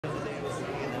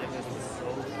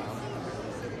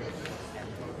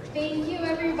Thank you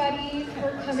everybody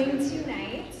for coming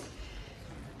tonight.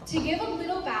 To give a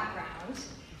little background,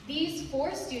 these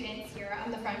 4 students here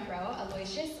on the front row,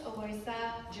 Aloysius, Aloysa,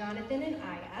 Jonathan, and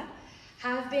Aya,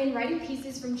 have been writing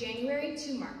pieces from January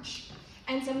to March,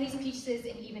 and some of these pieces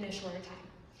in even a shorter time.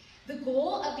 The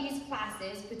goal of these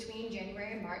classes between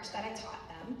January and March that I taught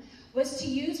them was to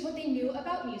use what they knew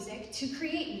about music to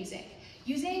create music,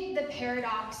 using the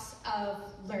paradox of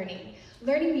learning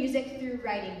music through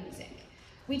writing music.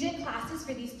 We did classes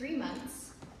for these 3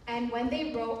 months, and when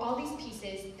they wrote all these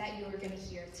pieces that you are going to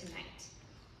hear tonight.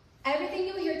 Everything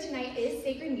you'll hear tonight is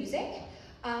sacred music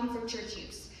for church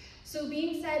use. So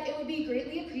being said, it would be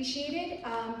greatly appreciated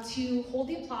to hold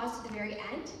the applause to the very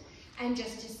end and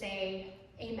just to say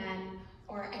amen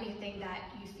or anything that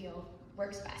you feel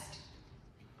works best,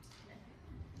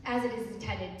 as it is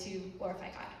intended to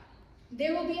glorify God.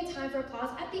 There will be a time for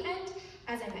applause at the end,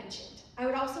 as I mentioned. I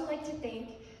would also like to thank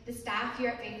the staff here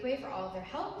at Faithway for all of their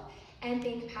help, and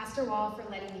thank Pastor Wall for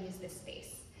letting me use this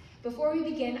space. Before we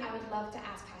begin, I would love to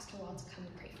ask Pastor Wall to come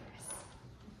and pray for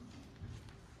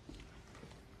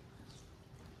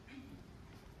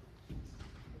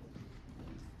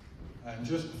us. And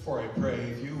just before I pray,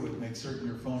 if you would make certain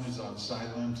your phone is on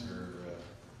silent or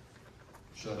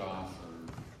shut off or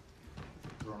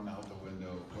thrown out the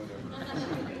window,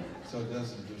 whatever it is, so it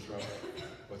doesn't disrupt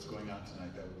what's going on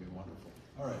tonight, that would be wonderful.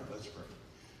 All right, let's pray.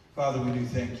 Father, we do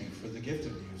thank you for the gift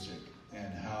of music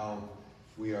and how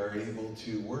we are able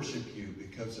to worship you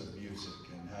because of music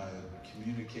and how it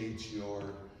communicates your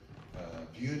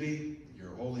beauty,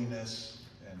 your holiness,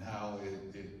 and how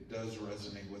it does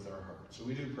resonate with our hearts. So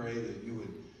we do pray that you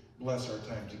would bless our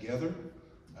time together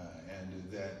and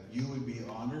that you would be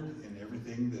honored in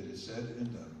everything that is said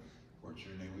and done. For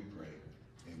your name we pray.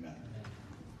 Amen.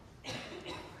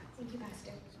 Thank you,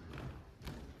 Pastor.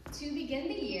 To begin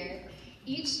the year,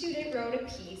 each student wrote a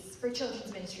piece for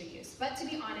children's ministry use, but to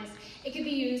be honest, it could be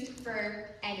used for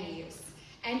any use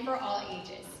and for all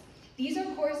ages. These are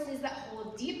courses that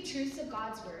hold deep truths of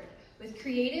God's word with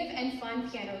creative and fun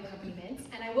piano accompaniments,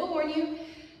 and I will warn you,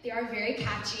 they are very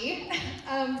catchy.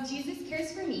 Jesus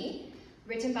Cares for Me,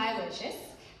 written by Aloysius,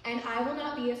 and I Will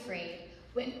Not Be Afraid,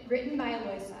 written by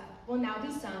Aloysa, will now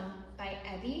be sung by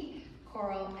Evie,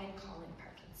 Coral, and Colin.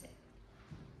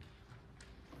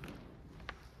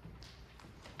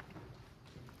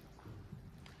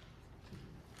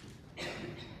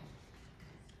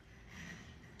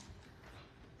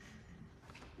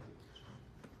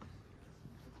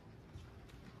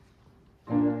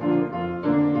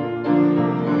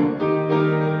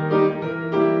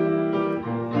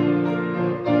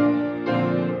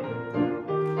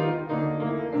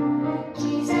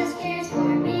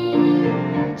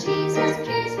 Jesus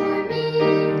cares for me.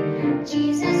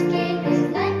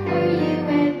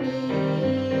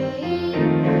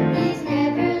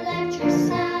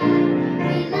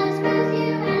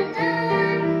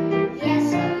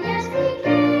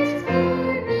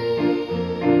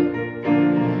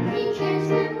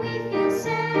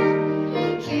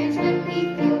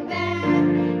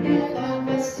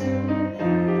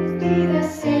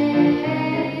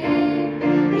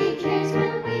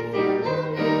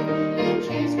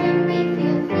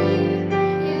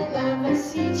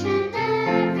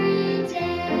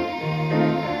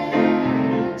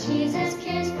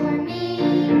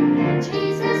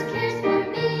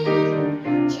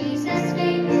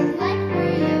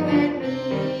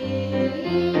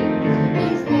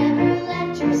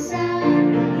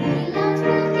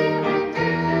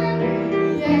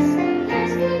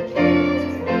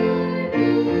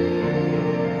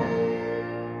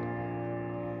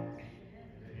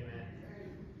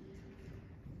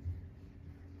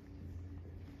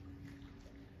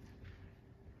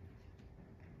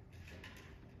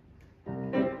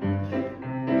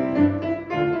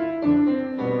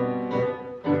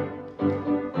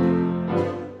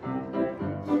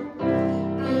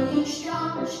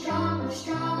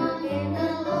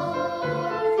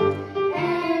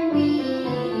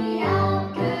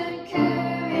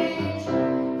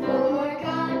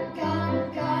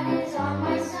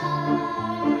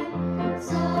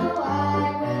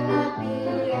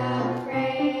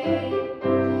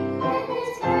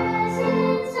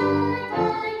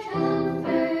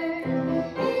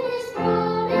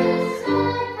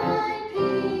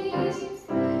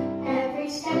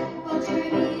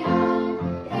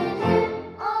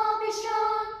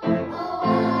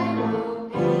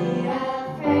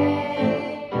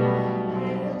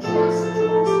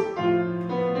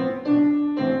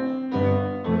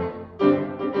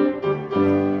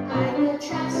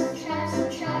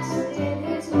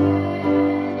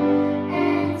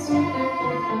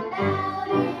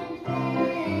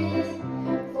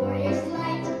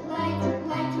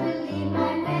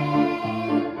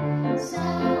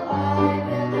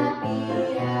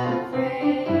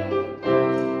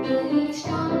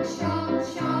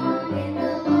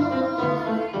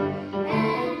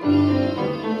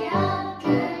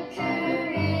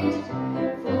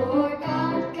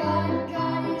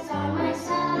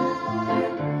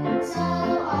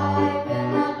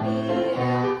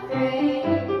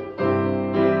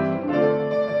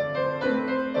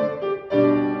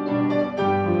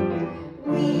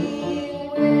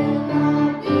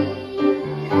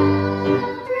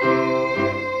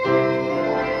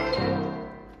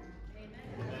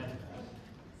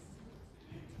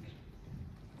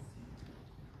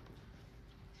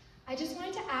 I just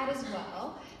wanted to add as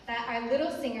well that our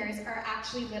little singers are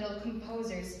actually little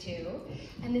composers too.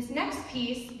 And this next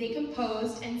piece they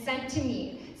composed and sent to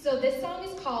me. So this song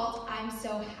is called I'm So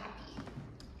Happy.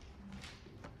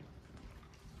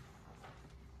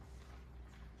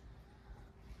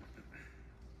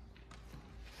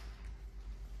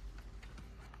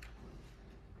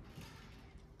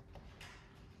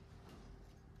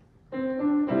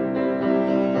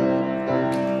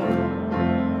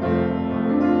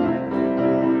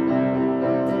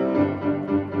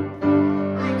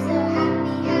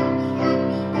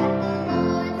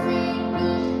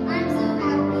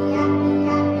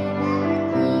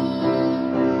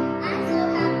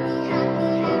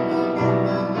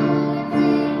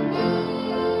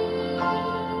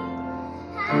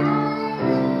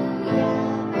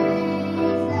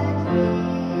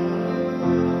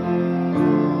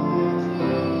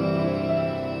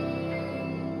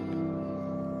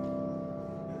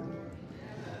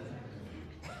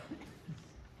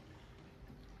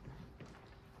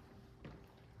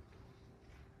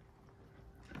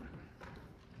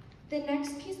 The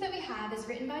next piece that we have is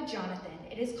written by Jonathan.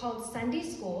 It is called Sunday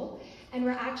School, and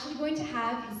we're actually going to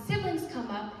have his siblings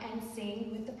come up and sing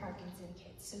with the Parkinson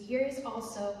kids. So here is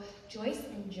also Joyce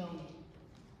and Jonan.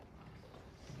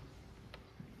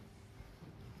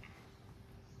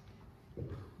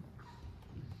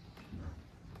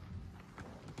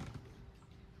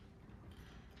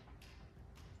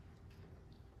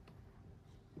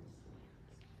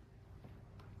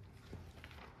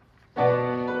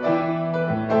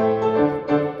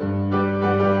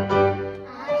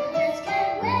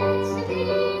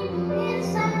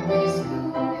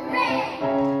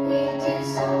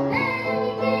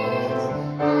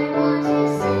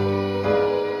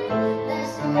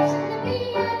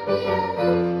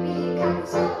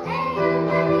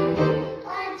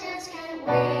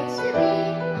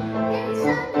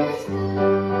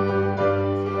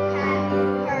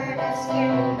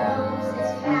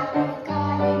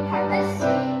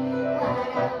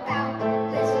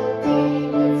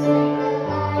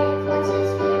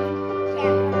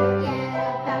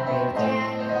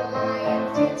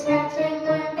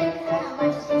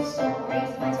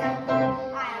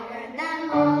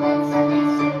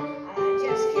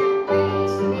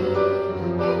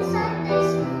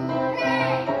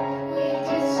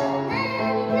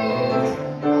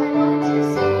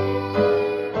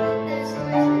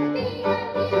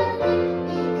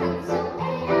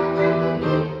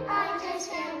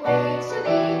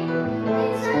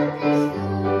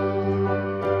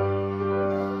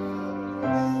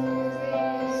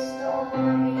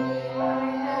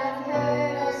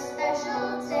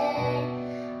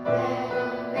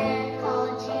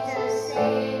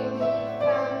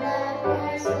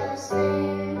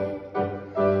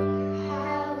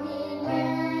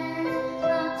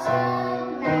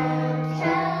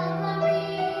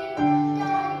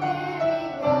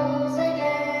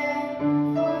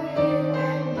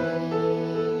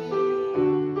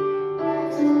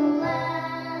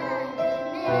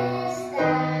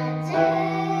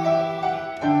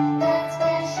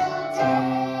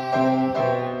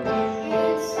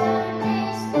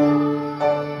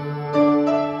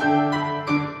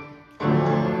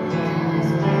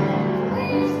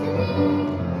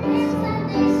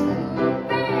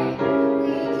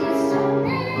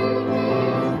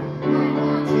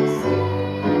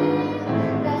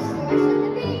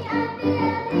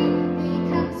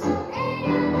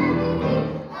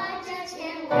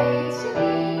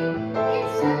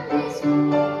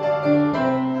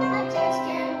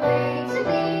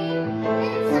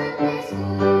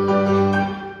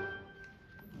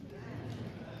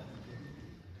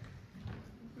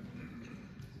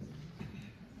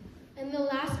 And the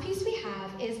last piece we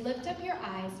have is Lift Up Your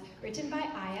Eyes, written by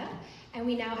Aya. And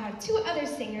we now have two other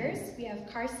singers. We have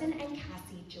Carson and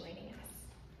Cassie joining us.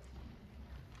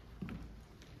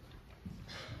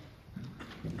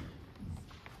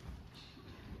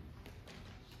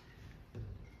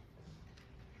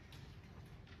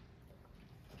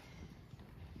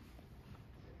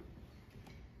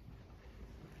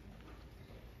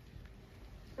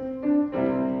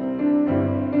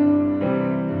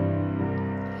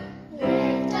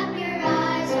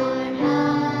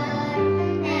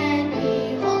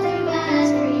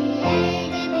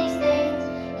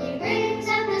 Bring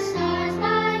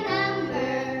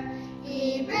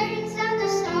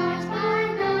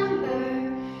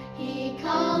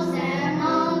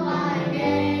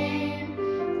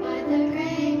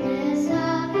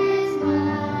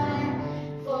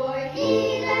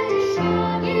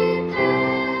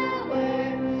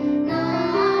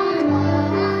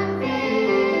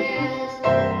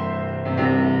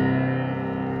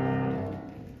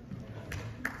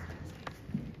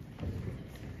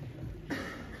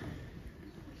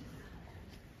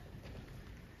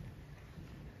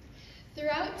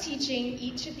Throughout teaching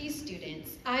each of these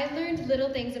students, I learned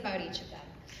little things about each of them.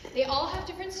 They all have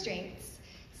different strengths,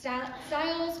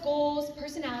 styles, goals,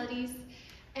 personalities,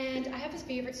 and I have a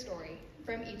favorite story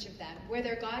from each of them where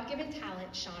their God-given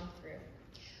talent shone through.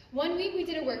 One week we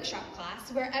did a workshop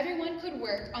class where everyone could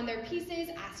work on their pieces,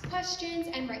 ask questions,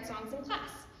 and write songs in class.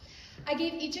 I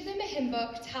gave each of them a hymn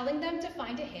book telling them to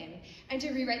find a hymn and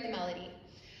to rewrite the melody.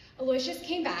 Aloysius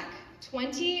came back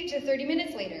 20 to 30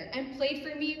 minutes later and played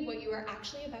for me what you are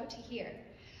actually about to hear.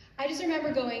 I just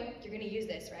remember going, "You're going to use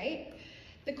this, right?"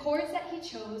 The chords that he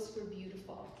chose were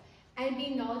beautiful, and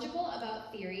being knowledgeable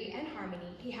about theory and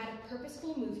harmony, he had a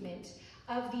purposeful movement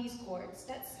of these chords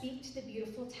that speak to the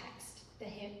beautiful text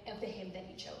of the hymn that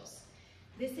he chose.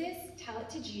 This is "Tell It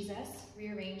to Jesus,"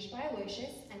 rearranged by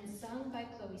Aloysius and sung by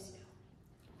Chloe Snow.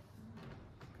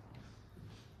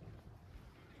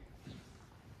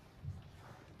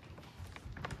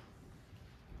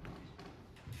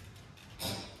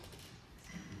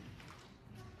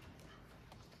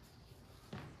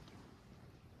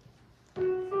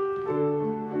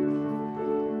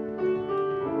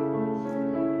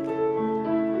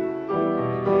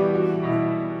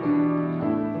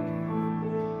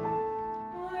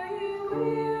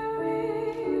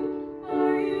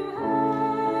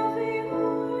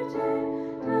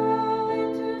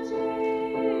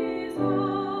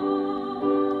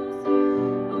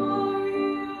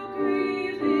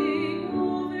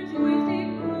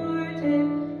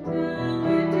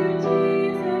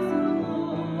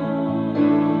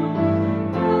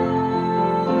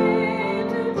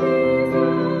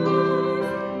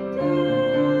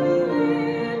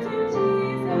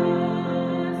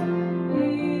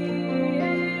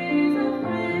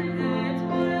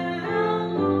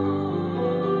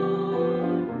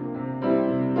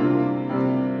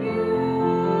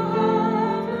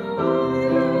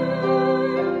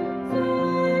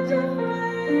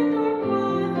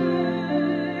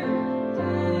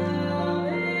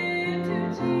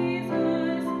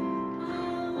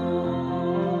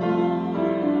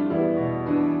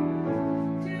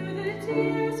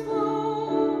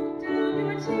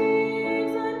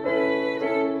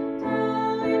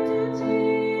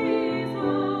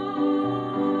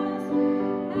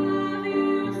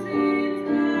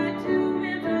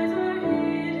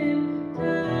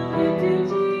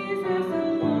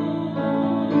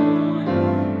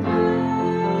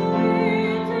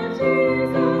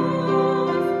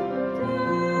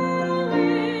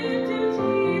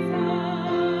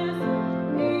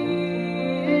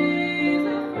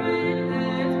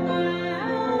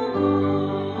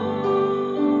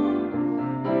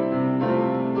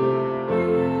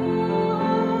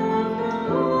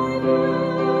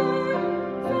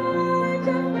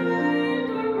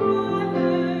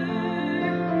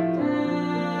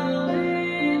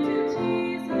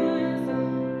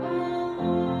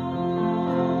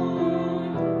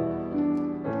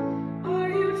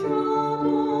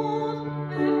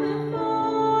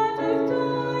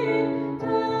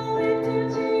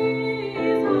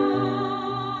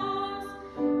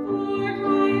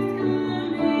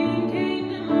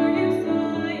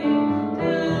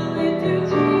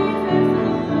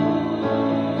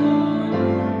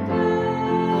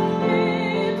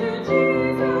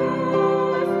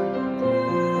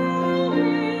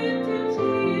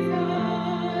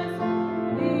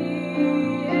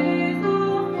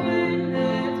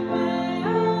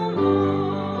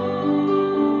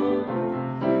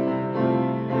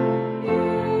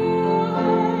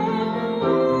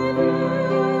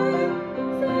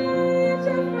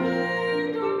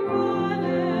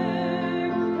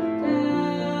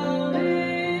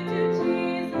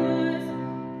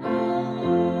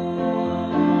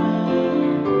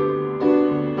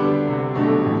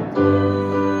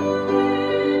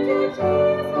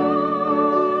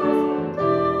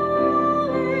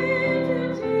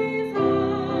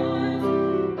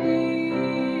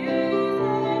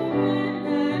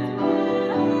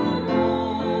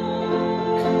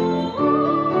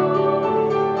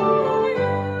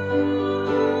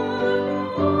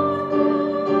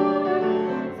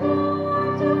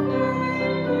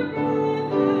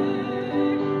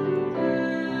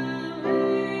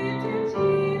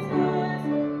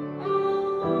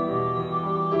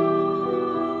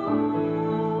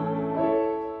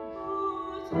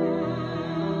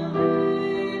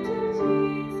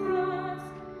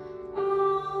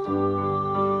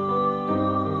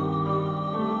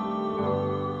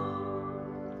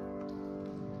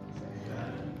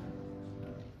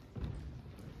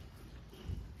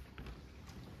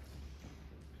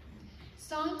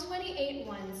 Psalm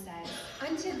 28:1 says,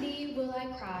 "Unto thee will I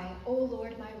cry, O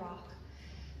Lord my rock.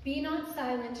 Be not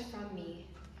silent from me.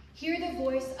 Hear the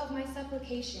voice of my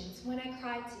supplications when I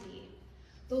cry to thee.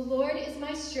 The Lord is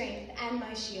my strength and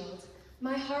my shield.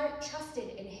 My heart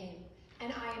trusted in him,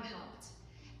 and I am helped.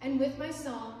 And with my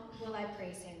song will I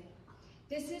praise him.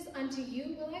 This is Unto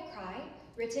You Will I Cry,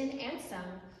 written and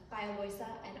sung by Aloysa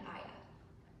and Aya.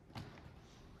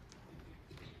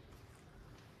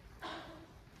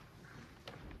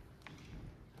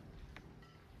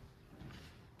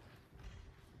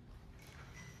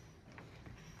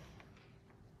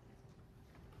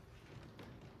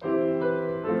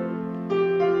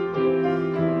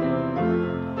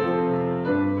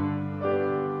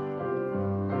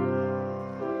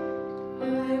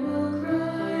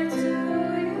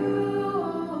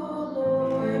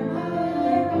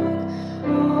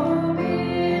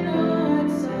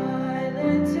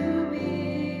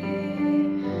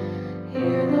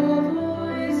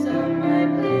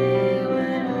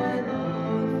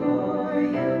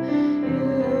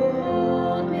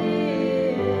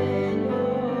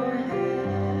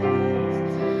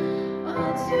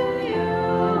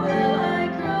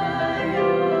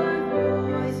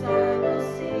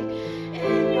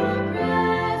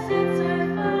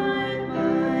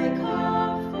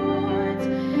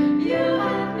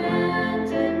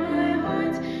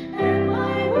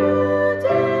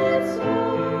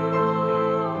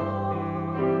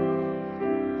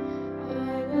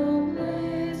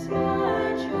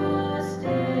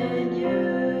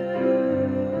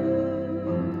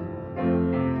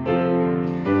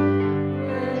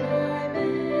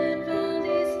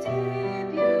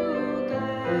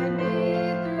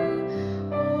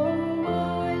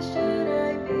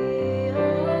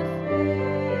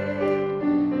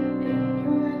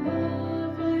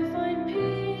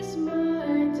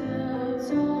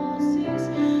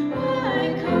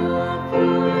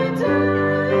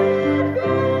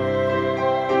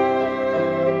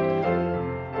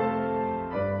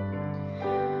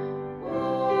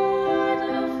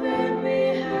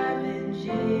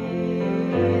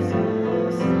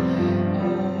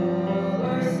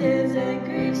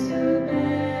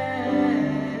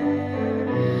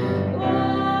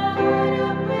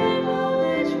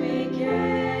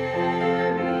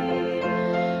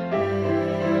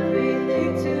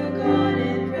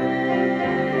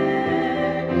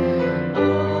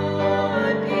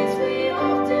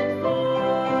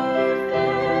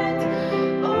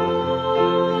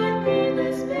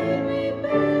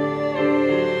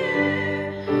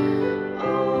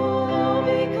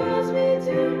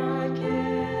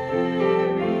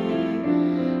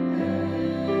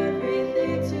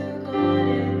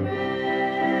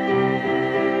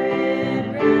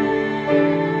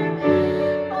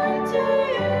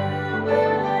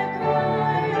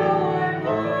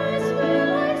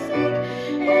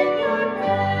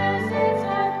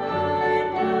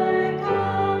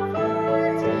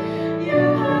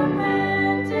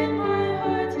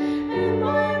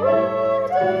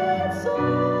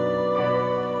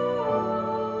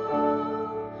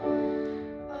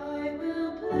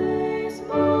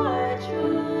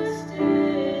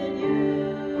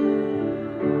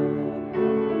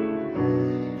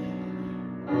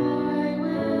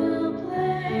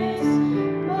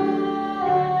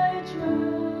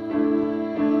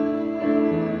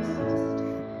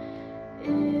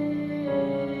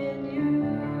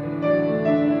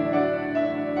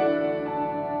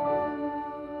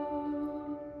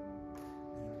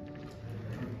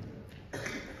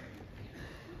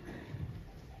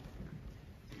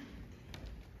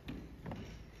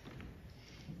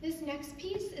 This next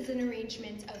piece is an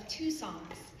arrangement of two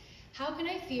songs. How Can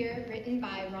I Fear, written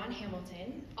by Ron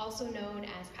Hamilton, also known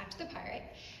as Patch the Pirate,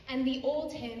 and the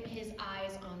old hymn, His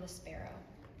Eyes on the Sparrow.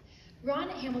 Ron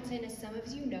Hamilton, as some of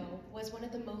you know, was one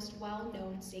of the most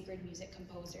well-known sacred music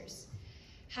composers.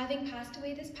 Having passed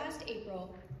away this past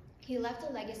April, he left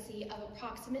a legacy of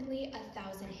approximately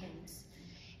 1,000 hymns.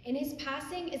 In his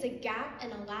passing is a gap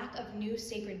and a lack of new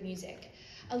sacred music.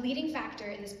 A leading factor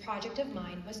in this project of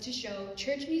mine was to show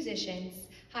church musicians,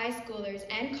 high schoolers,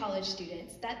 and college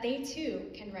students that they too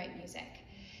can write music.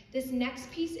 This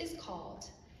next piece is called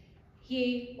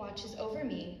He Watches Over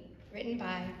Me, written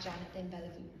by Jonathan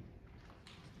Bellevue.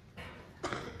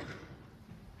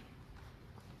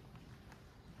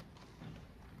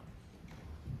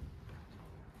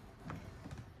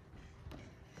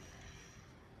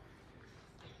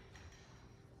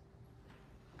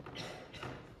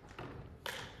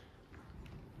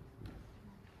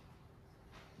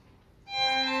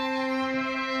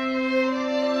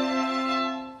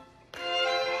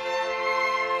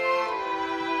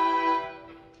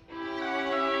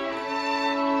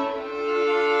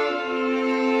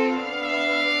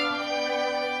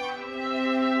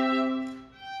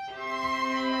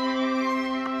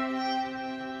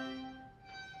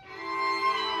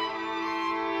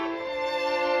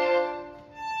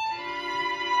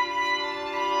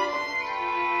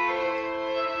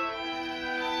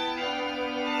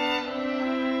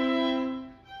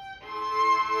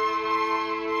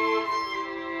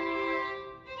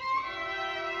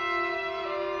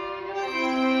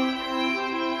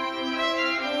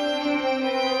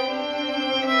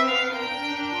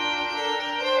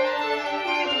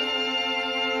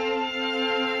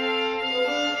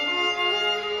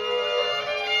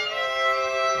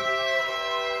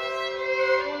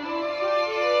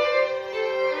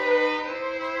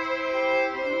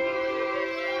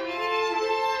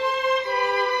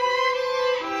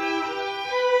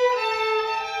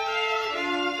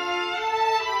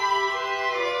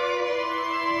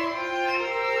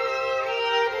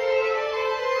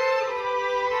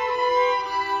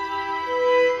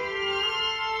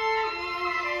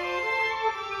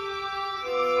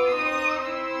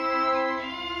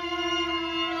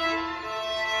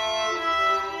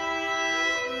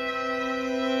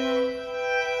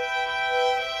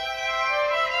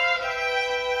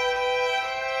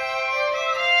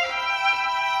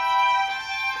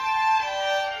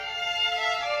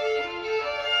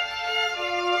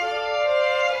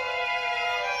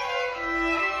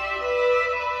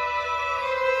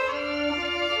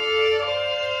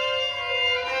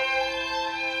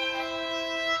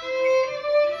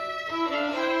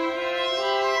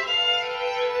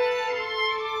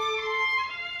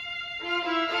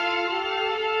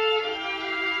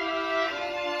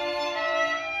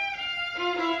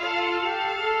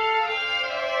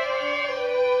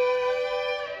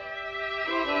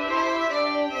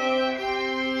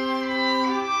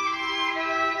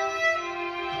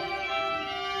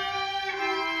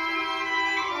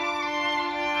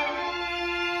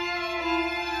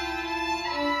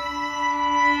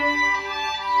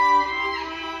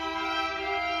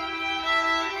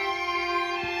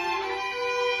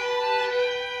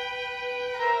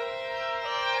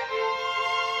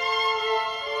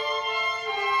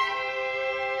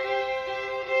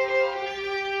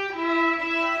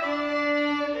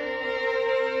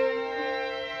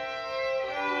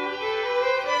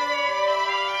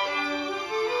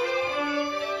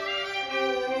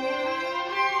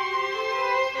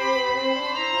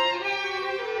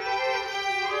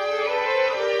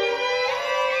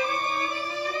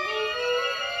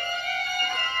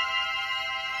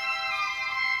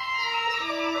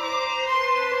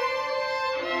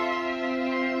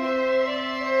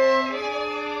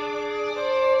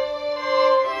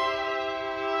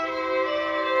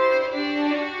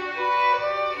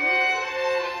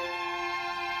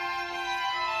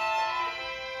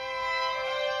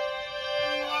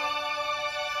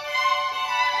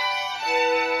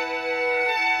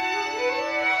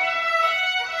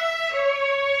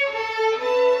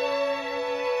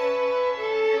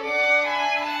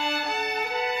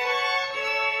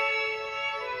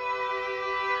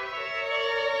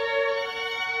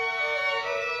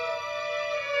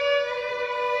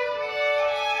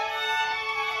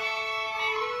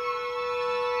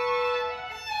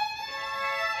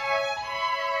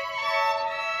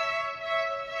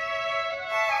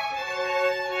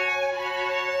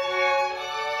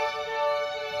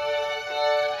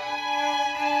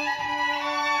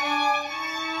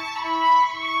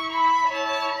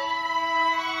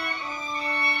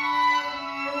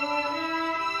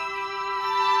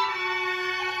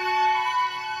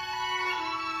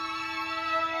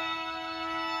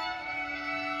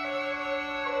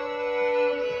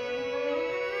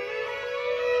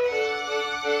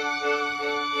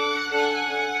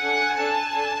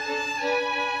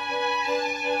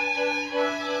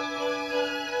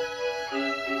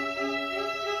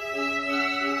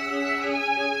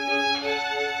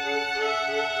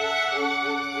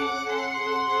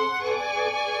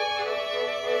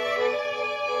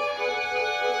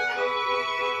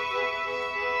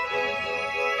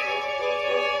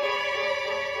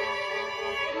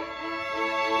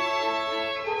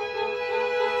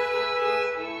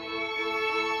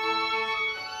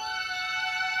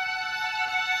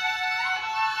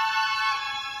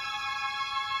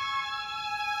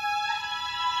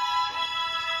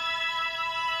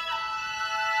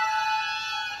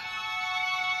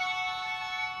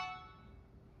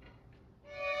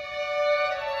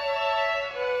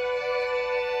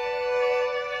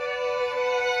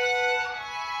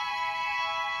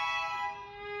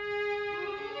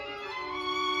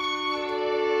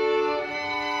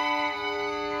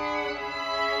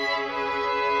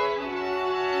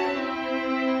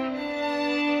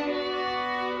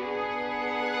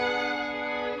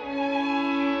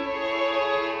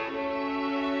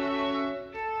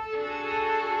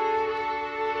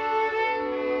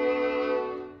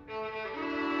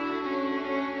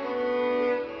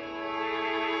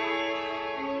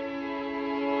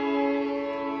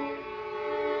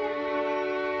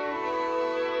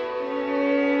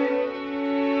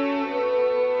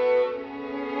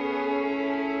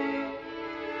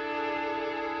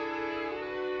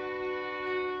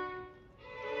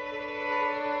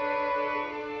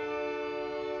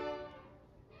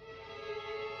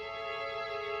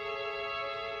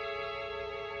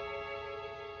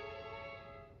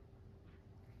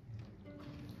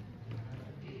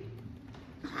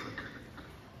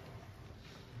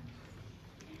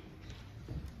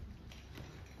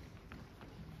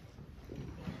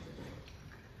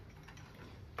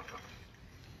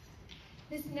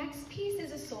 This next piece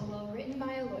is a solo written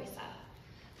by Aloysa.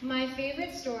 My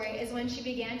favorite story is when she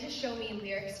began to show me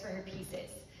lyrics for her pieces.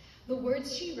 The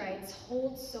words she writes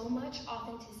hold so much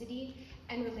authenticity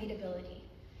and relatability.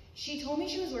 She told me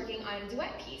she was working on a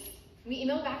duet piece. We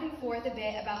emailed back and forth a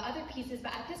bit about other pieces,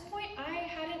 but at this point, I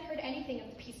hadn't heard anything of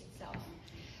the piece itself.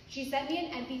 She sent me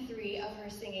an MP3 of her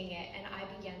singing it, and I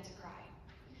began to cry.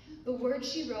 The words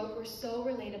she wrote were so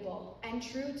relatable and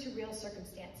true to real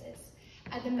circumstances.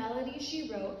 And the melody she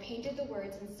wrote painted the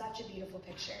words in such a beautiful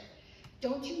picture.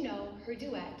 Don't You Know, her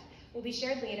duet, will be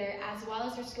shared later, as well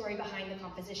as her story behind the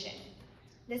composition.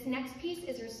 This next piece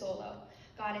is her solo,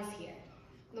 God Is Here.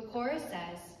 The chorus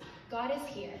says, God is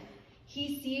here.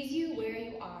 He sees you where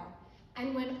you are.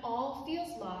 And when all feels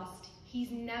lost,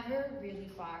 he's never really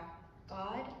far.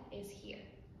 God is here.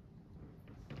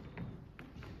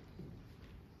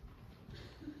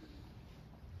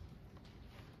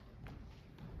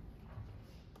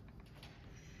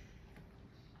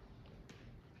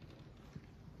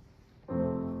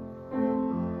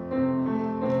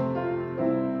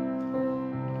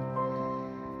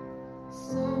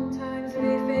 Sometimes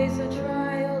we face a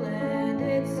trial and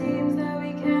it seems that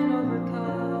we can't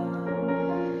overcome.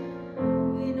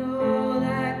 We know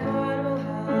that God will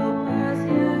help us,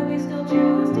 yet we still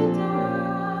choose to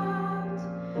doubt.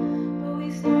 But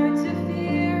we start to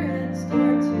fear and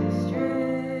start to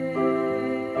stray.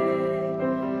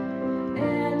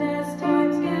 And as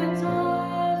times get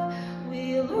tough,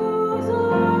 we lose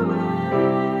our way.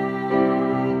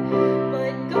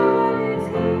 But God is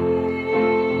here.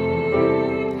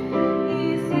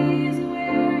 He sees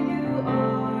where you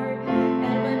are,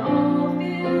 and when all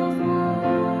feels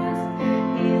lost,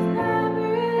 he's never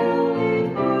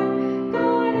really far.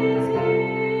 God is here.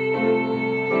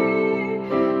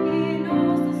 He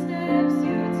knows the steps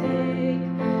you take,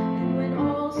 and when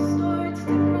all starts to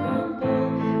crumble,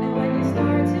 and when you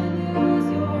start to lose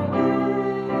your way,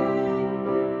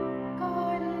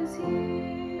 God is here.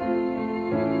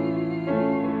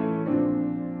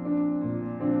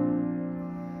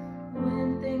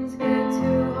 When things get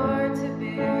too hard to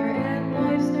bear and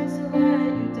life starts to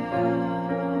let you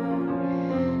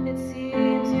down, it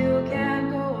seems you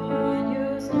can't go on,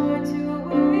 you start to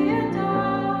worry and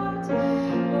doubt.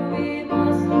 But we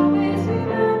must always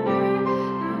remember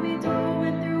that we don't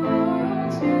win through our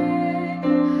own strength.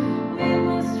 We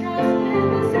must trust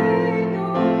in the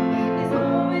Savior, he's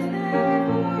always there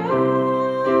for us.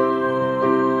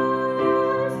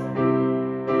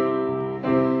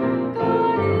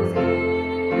 God is here.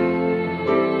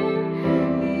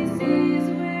 He sees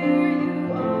where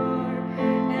you are,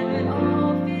 and when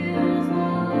all feels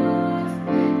lost,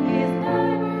 he's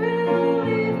never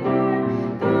really far.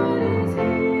 God is here.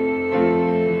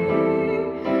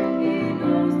 He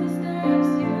knows the steps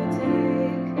you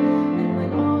take, and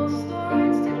when all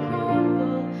starts to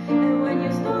crumble, and when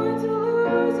you start to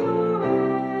lose your way,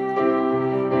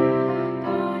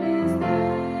 God is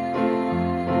there.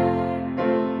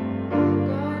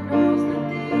 God knows the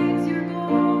things you're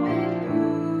going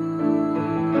through.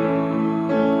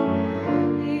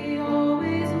 He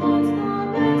always wants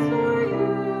the best for you.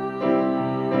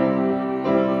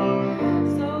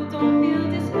 So don't feel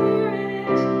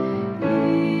discouraged.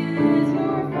 He is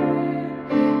your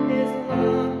friend. His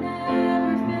love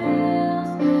never fails.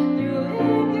 Through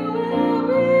him you will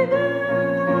prevail.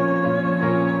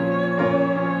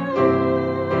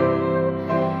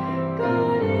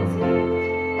 God is here.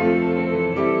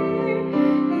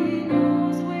 He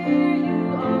knows where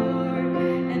you are,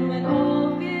 and when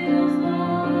all feels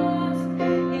lost,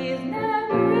 he's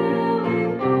never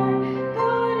really far.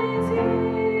 God is here.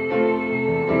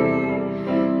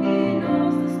 He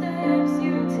knows the steps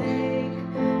you take,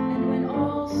 and when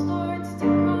all starts to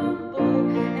crumble,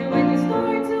 and when you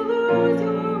start to lose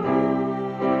your way,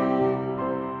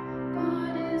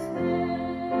 God is there.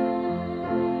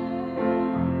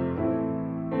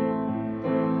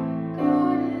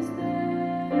 God is there.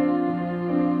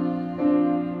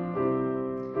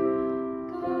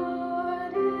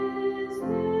 God is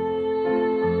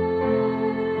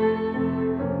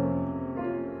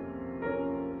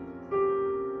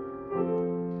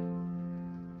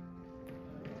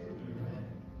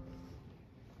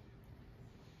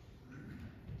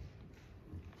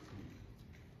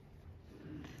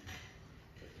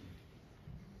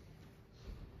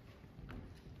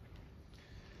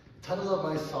The title of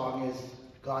my song is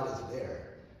God is There.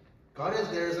 God is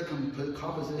There is a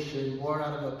composition born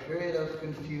out of a period of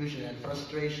confusion and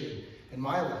frustration in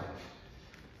my life,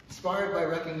 inspired by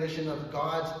recognition of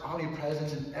God's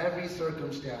omnipresence in every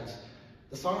circumstance.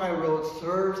 The song I wrote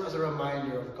serves as a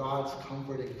reminder of God's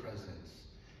comforting presence.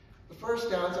 The first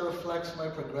stanza reflects my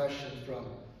progression from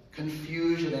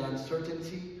confusion and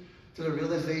uncertainty to the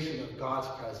realization of God's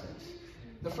presence.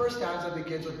 The first stanza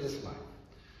begins with this line: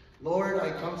 Lord,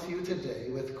 I come to you today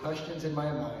with questions in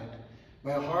my mind.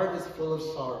 My heart is full of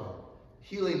sorrow.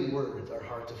 Healing words are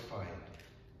hard to find.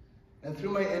 And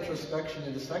through my introspection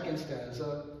in the second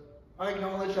stanza, I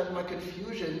acknowledge that my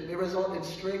confusion may result in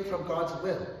straying from God's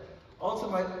will,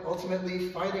 ultimately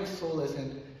finding solace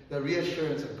in the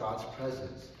reassurance of God's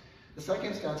presence. The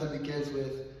second stanza begins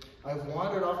with, I've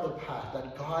wandered off the path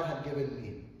that God had given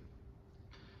me,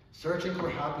 searching for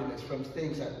happiness from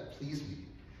things that please me.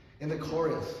 In the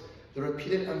chorus, the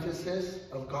repeated emphasis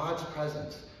of God's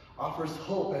presence offers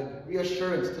hope and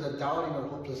reassurance to the doubting or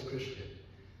hopeless Christian.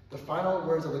 The final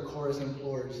words of the chorus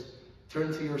implores,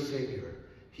 turn to your Savior.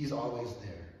 He's always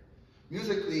there.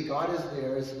 Musically, God is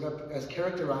there as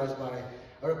characterized by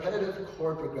a repetitive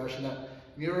chord progression that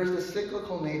mirrors the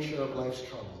cyclical nature of life's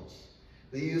troubles.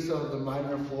 The use of the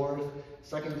minor fourth,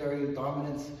 secondary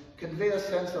dominants convey a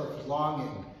sense of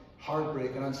longing,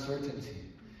 heartbreak, and uncertainty.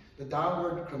 The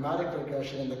downward chromatic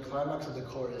progression in the climax of the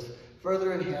chorus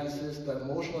further enhances the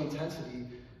emotional intensity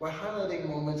by highlighting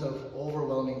moments of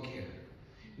overwhelming care.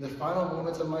 In the final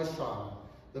moments of my song,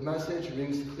 the message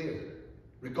rings clear.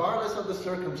 Regardless of the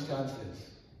circumstances,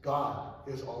 God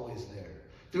is always there.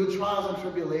 Through trials and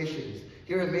tribulations,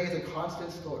 He remains a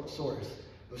constant source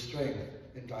of strength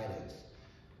and guidance.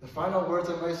 The final words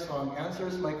of my song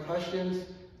answers my questions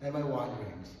and my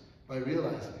wanderings by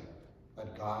realizing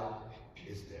that God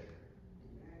is there.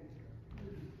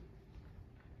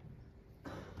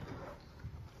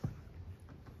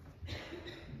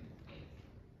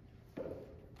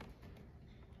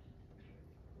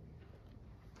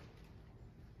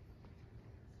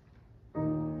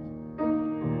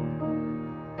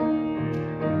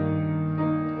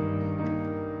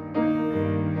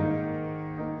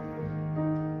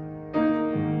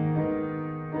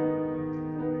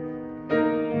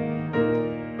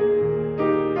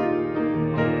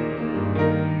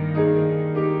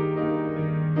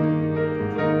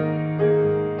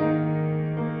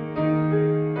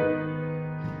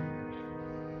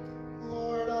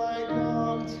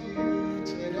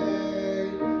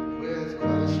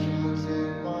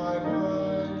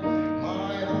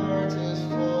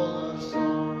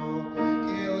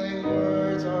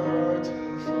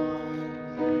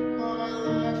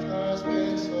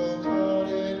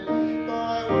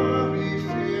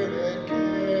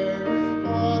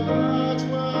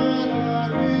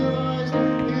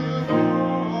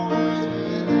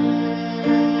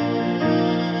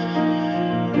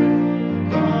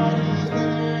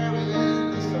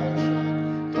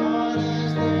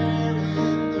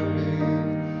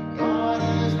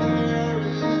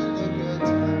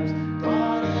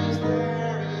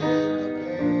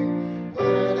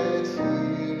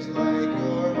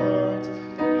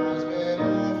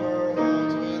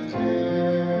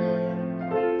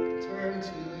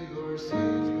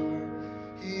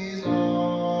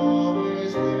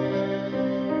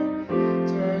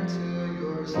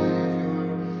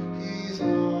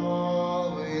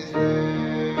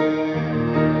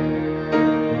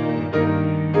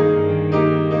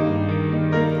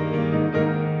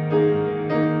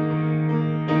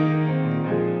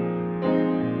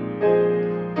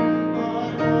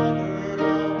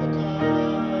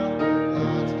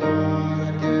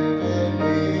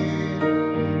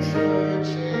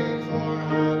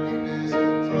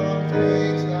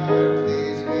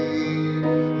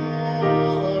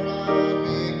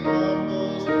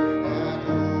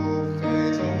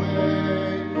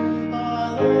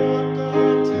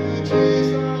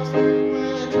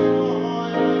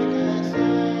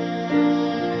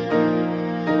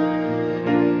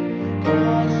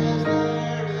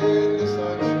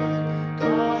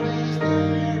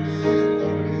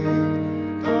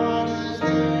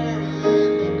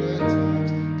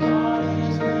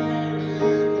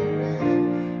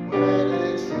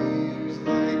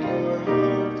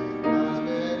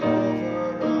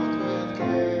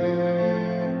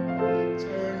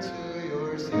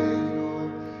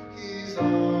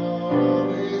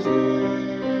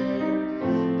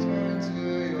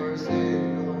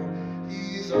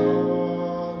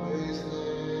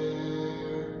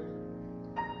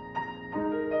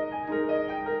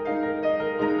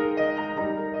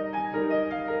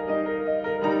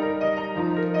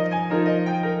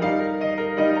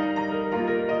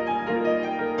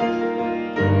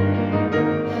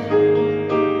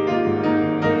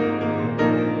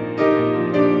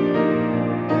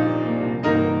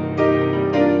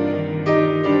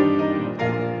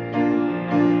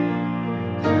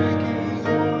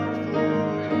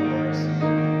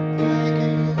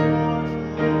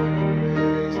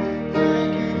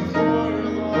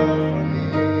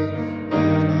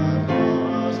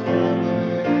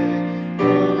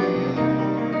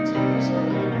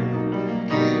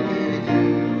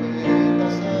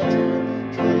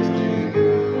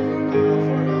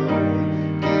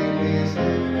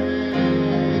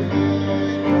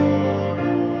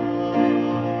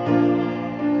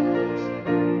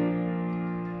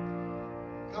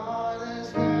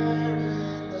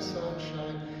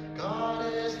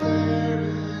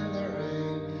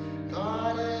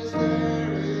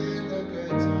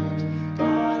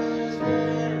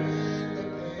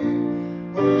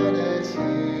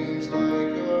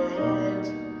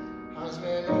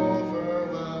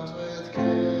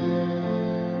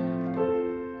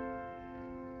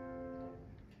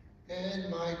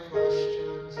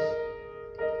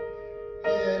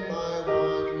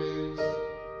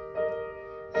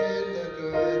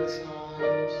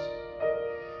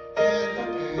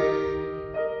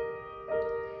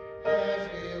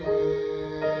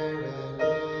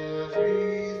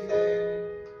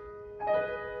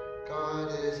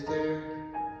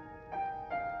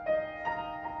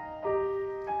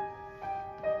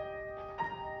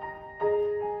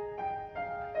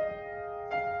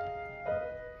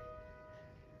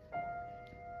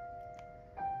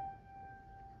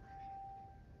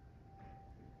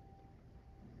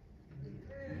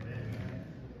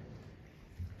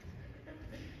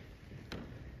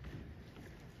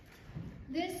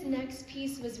 next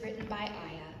piece was written by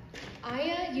Aya.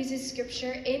 Aya uses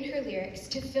scripture in her lyrics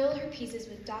to fill her pieces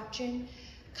with doctrine,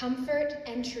 comfort,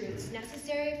 and truths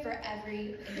necessary for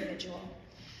every individual.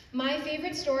 My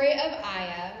favorite story of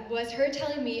Aya was her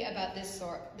telling me about this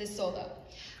solo.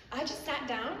 I just sat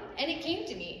down and it came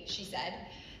to me, she said.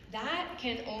 That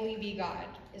can only be God,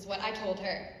 is what I told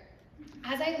her.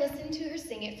 As I listened to her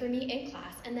sing it for me in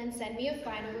class and then send me a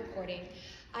final recording,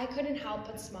 I couldn't help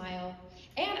but smile.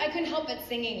 And I couldn't help but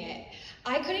singing it.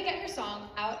 I couldn't get her song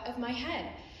out of my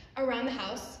head. Around the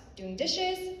house, doing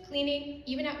dishes, cleaning,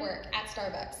 even at work, at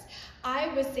Starbucks, I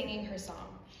was singing her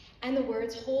song. And the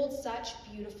words hold such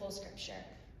beautiful scripture.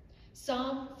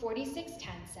 Psalm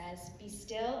 46:10 says, "Be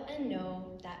still and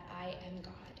know that I am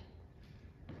God."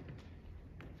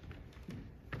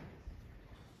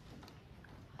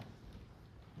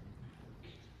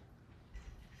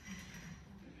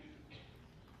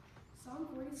 Psalm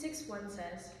 46:1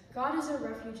 says, "God is a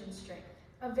refuge and strength,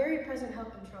 a very present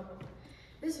help in trouble."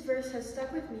 This verse has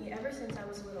stuck with me ever since I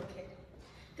was a little kid.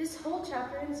 This whole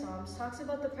chapter in Psalms talks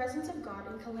about the presence of God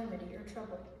in calamity or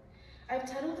trouble. I've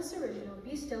titled this original,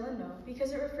 "Be Still and Know,"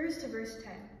 because it refers to verse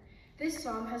 10. This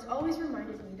psalm has always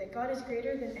reminded me that God is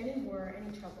greater than any war or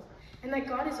any trouble, and that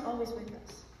God is always with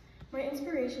us. My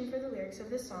inspiration for the lyrics of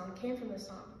this song came from the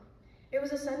psalm. It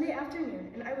was a Sunday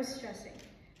afternoon, and I was stressing.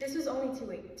 This was only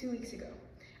 2 weeks ago.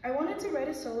 I wanted to write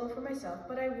a solo for myself,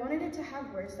 but I wanted it to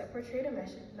have words that portrayed a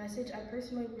message I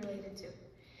personally related to.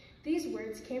 These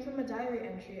words came from a diary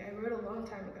entry I wrote a long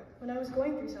time ago, when I was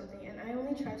going through something and I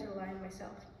only tried to rely on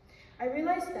myself. I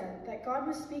realized then that God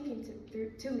was speaking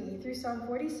to me through Psalm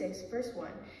 46, verse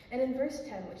 1, and in verse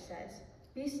 10, which says,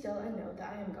 "Be still and know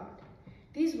that I am God."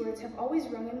 These words have always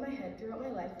rung in my head throughout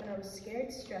my life when I was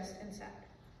scared, stressed, and sad.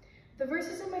 The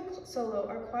verses in my solo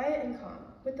are quiet and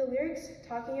calm, with the lyrics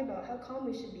talking about how calm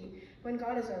we should be when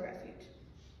God is our refuge.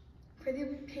 For the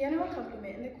piano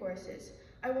accompaniment in the choruses,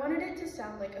 I wanted it to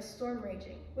sound like a storm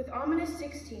raging, with ominous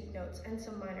 16th notes and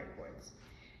some minor chords.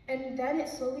 And then it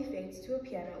slowly fades to a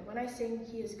piano when I sing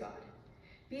 "He is God."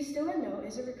 "Be still and know"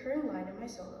 is a recurring line in my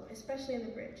solo, especially in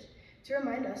the bridge, to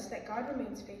remind us that God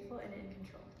remains faithful and in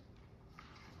control.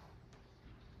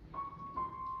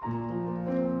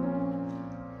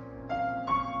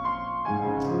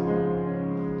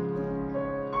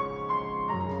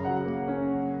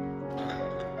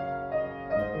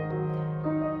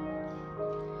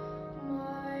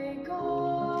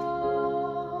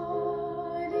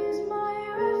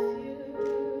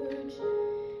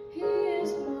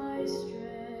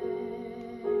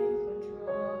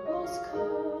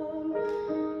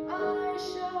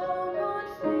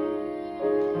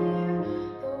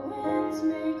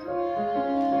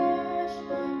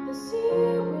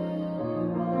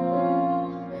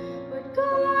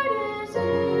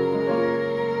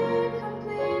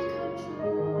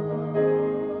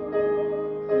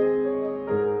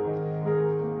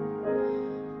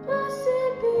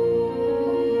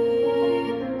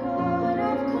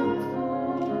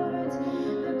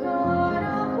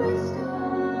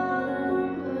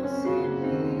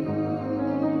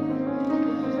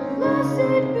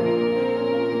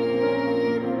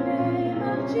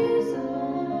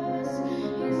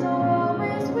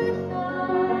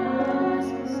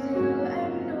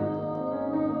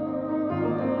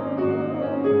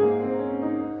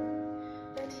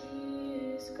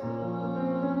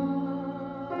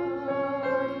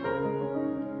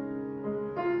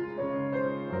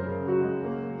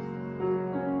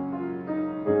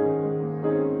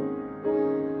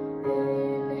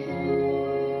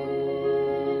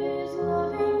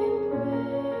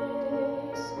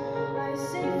 I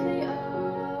safely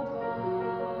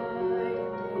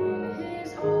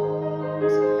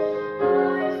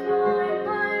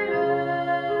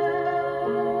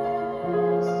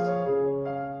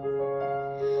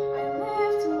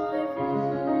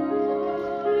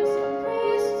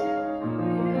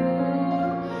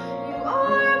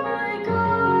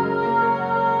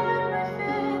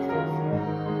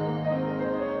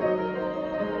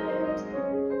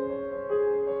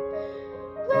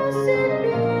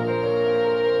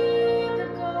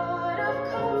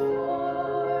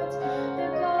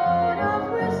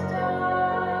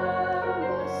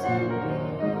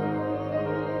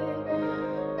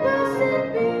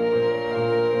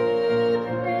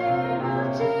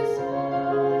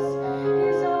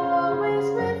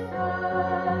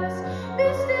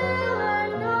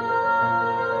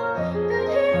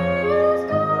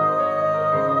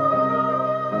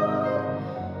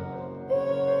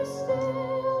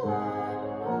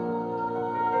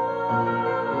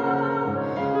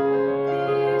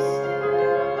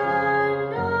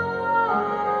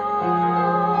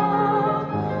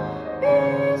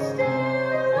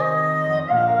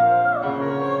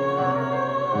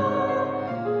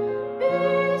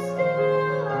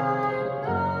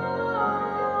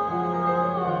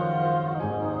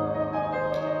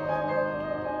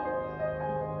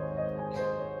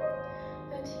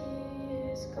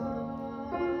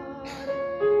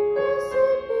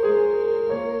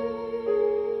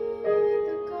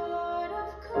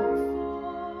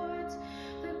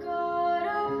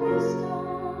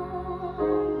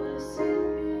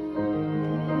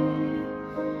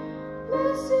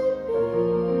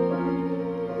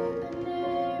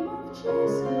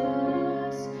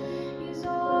Jesus, He's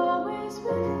always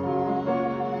with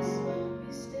us.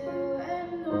 Be still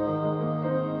and know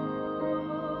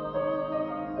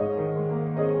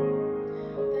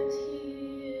that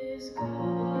He is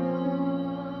God.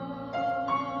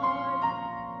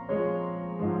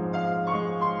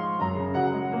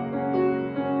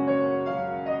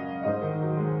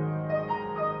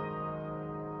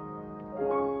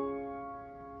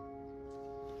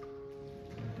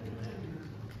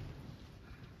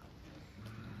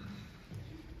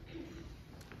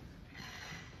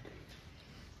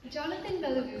 Jonathan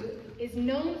Bellevue is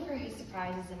known for his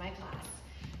surprises in my class.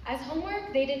 As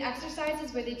homework, they did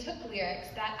exercises where they took lyrics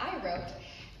that I wrote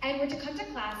and were to come to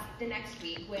class the next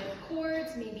week with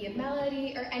chords, maybe a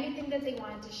melody, or anything that they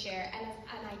wanted to share and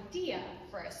an idea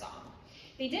for a song.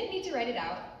 They didn't need to write it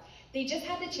out. They just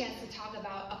had the chance to talk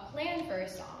about a plan for a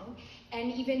song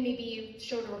and even maybe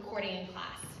showed a recording in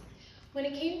class. When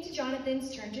it came to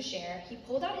Jonathan's turn to share, he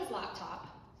pulled out his laptop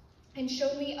and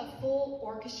showed me a full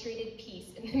orchestrated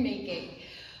piece in the making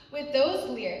with those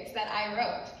lyrics that I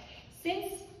wrote.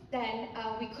 Since then,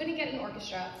 we couldn't get an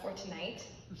orchestra for tonight.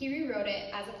 He rewrote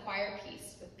it as a choir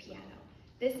piece with piano.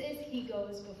 This is He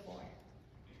Goes Before.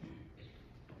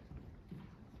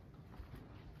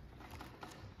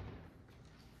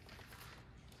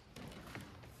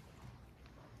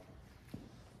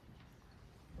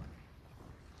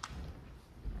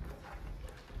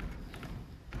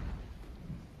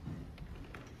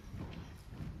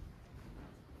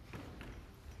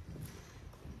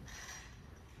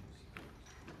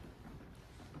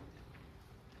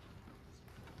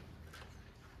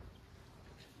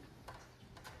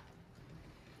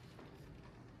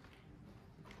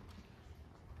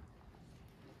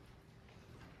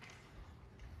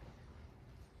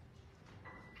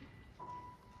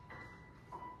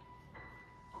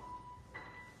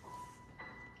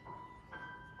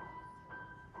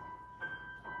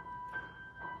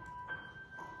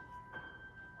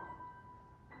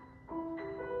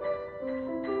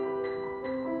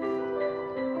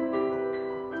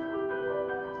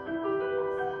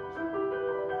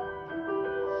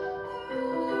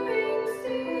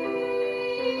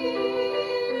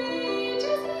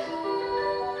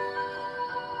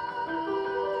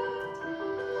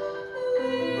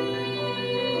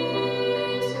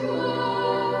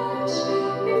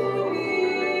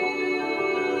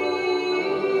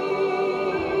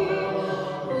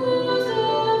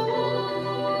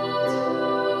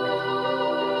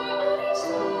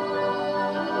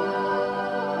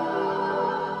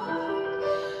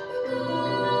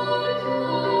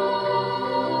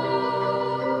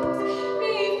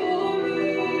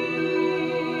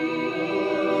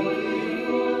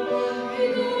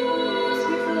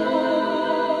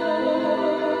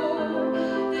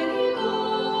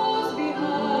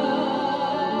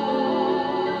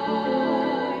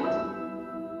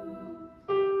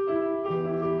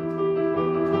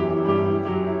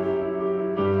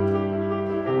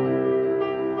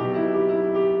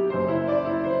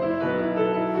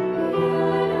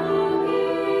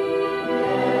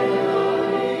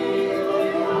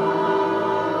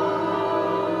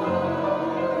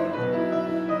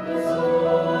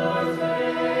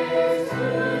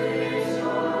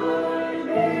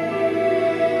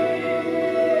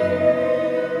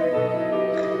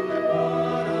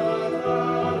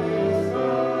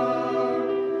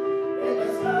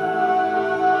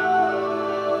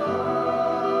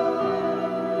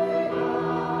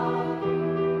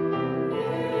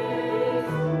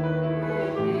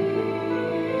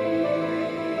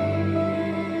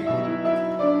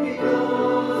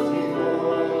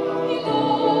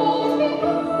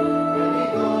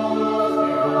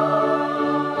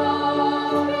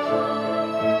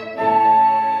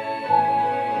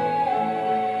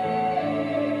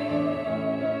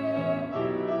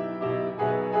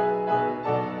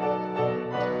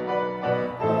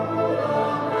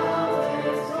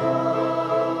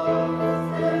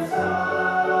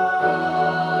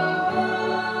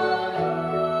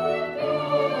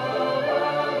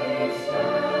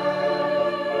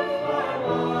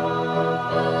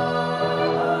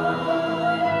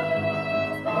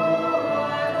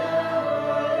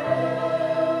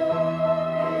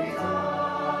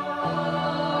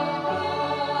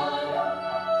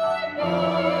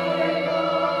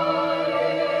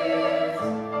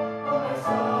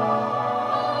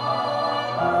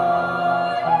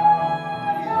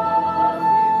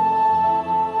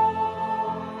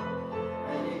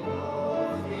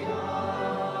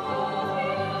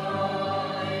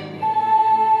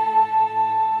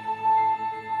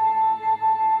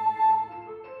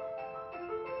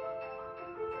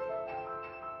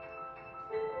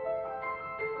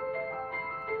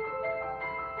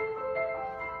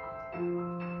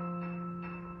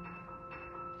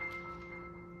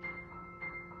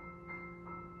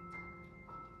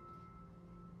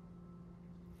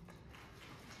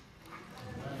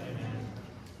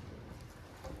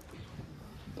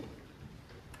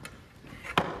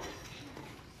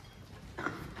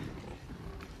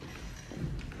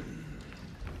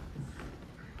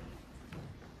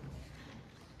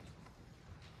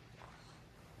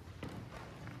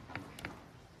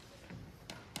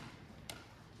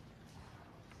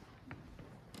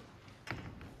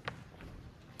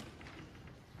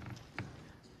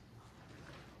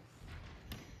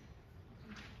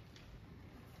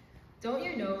 Don't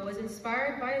You Know was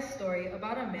inspired by a story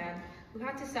about a man who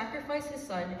had to sacrifice his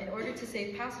son in order to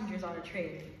save passengers on a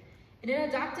train. In an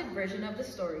adapted version of the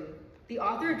story, the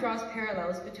author draws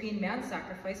parallels between man's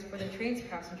sacrifice for the train's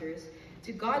passengers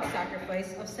to God's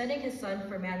sacrifice of sending his son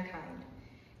for mankind.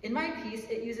 In my piece,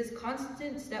 it uses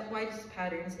constant stepwise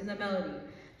patterns in the melody,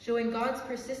 showing God's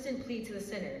persistent plea to the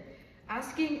sinner,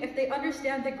 asking if they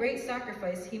understand the great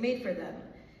sacrifice he made for them.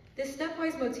 This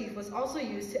stepwise motif was also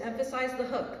used to emphasize the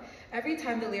hook every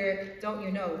time the lyric, "Don't You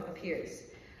Know," appears.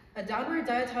 A downward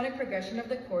diatonic progression of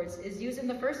the chords is used in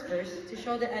the first verse to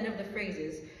show the end of the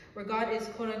phrases, where God is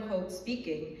quote-unquote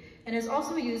speaking, and is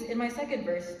also used in my second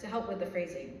verse to help with the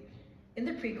phrasing. In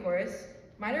the pre-chorus,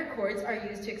 minor chords are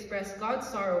used to express God's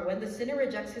sorrow when the sinner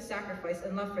rejects his sacrifice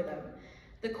and love for them.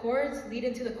 The chords lead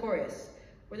into the chorus,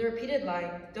 where the repeated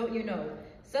line, "Don't you know,"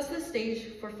 sets the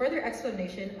stage for further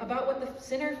explanation about what the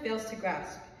sinner fails to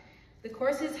grasp. The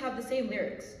choruses have the same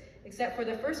lyrics, except for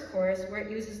the first chorus where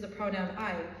it uses the pronoun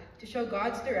I to show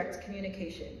God's direct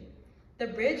communication. The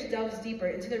bridge delves deeper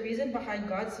into the reason behind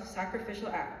God's sacrificial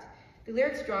act. The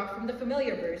lyrics draw from the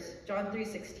familiar verse, John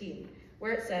 3:16,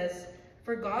 where it says,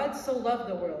 "For God so loved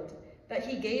the world, that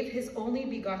he gave his only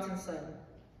begotten Son,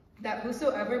 that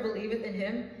whosoever believeth in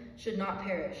him should not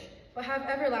perish, but have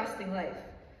everlasting life."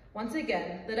 Once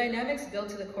again, the dynamics build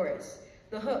to the chorus.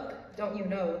 The hook, "Don't you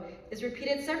know," is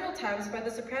repeated several times by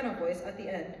the soprano voice at the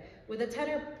end, with the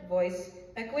tenor voice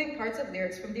echoing parts of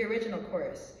lyrics from the original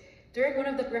chorus. During one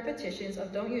of the repetitions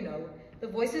of "Don't You Know," the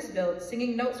voices build,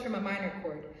 singing notes from a minor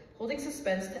chord, holding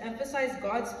suspense to emphasize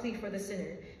God's plea for the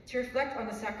sinner, to reflect on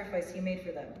the sacrifice he made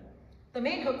for them. The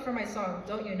main hook for my song,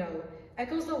 "Don't You Know,"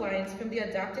 echoes the lines from the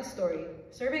adapted story,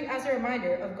 serving as a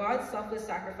reminder of God's selfless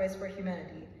sacrifice for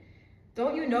humanity.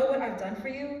 "Don't you know what I've done for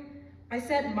you? I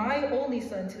sent my only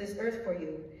son to this earth for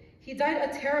you. He died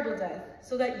a terrible death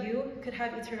so that you could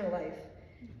have eternal life.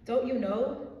 Don't you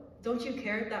know? Don't you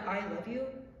care that I love you?"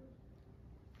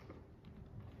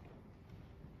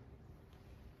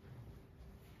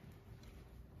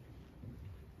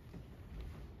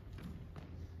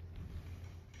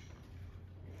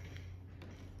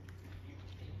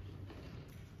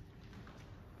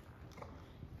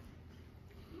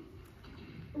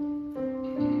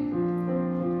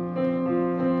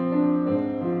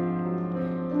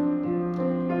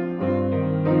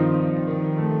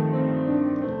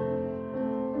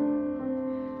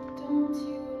 Don't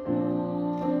you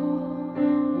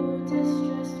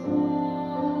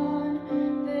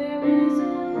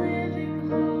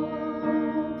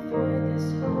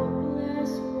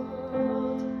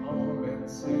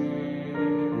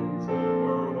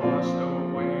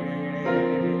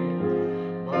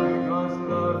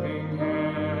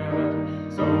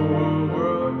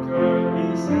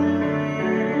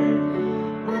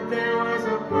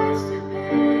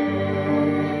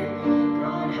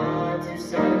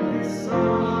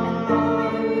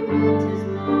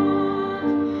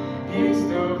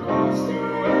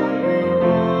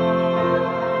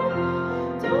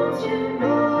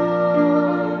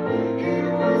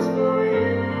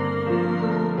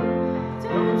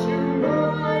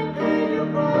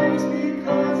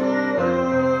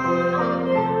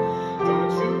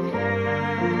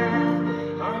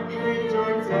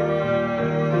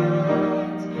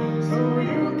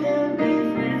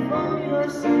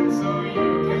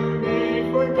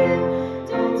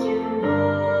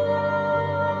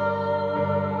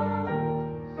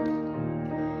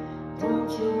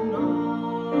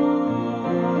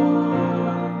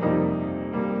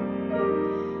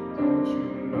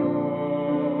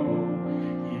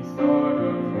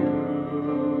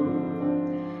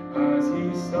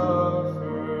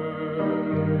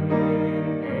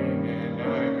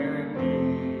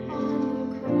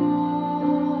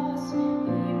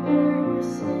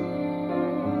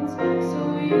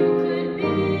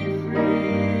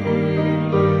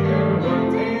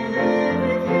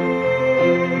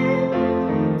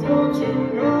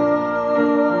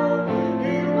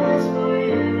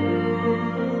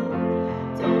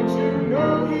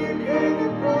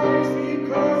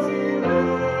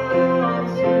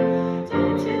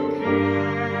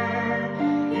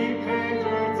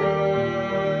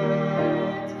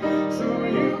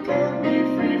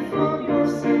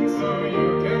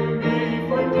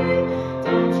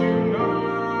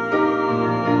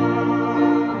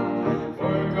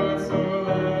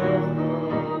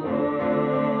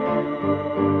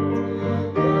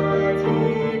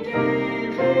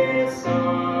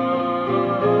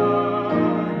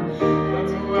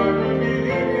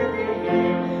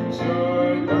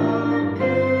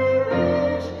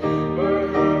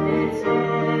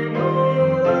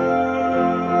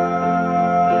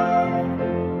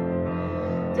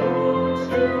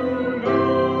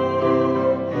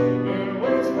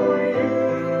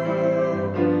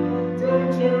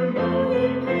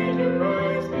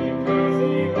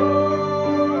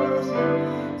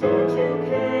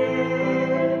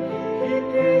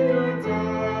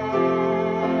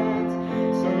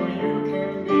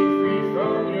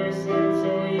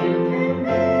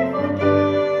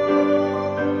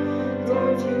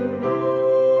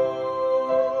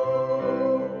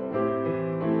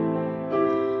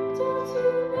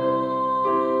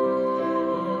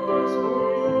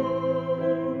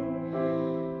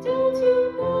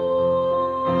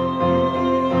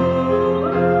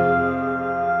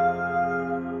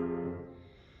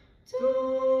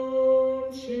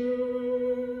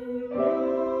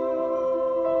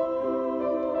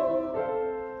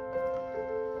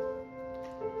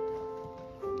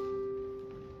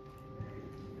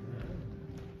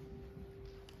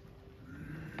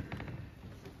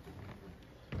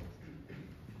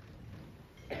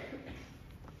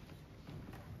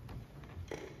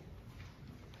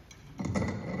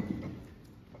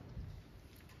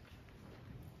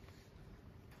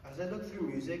As I look through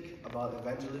music about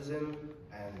evangelism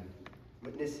and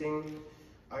witnessing,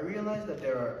 I realized that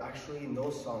there are actually no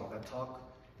songs that talk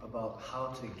about how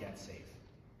to get saved.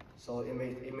 So it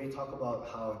may talk about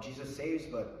how Jesus saves,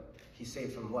 but he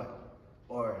saved from what?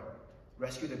 Or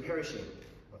rescue the perishing,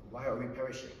 but why are we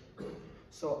perishing?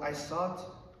 So I sought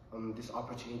this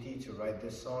opportunity to write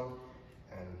this song,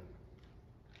 and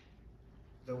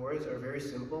the words are very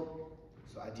simple.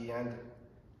 So at the end,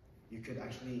 you could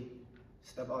actually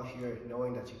step out here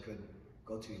knowing that you could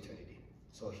go to eternity.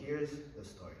 So here's the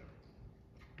story.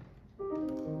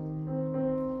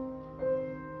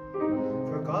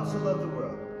 For God so loved the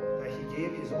world, that he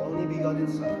gave his only begotten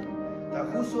Son, that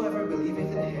whosoever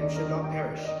believeth in him should not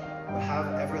perish, but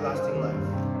have everlasting life.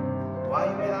 Why,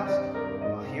 you may ask?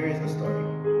 Well, here is the story.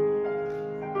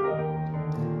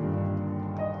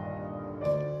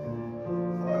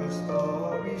 Our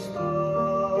story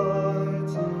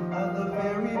starts at the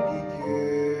very beginning,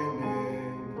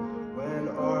 when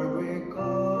our great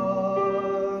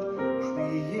God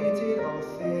created all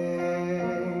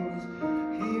things.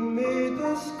 He made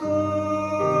the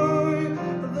sky,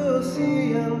 the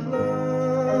sea and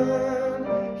land.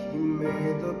 He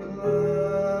made the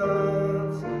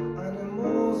plants,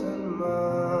 animals and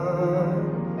man.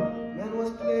 Man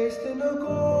was placed in a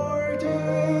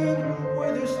garden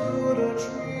where there stood a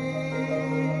tree.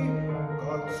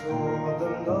 God told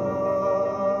them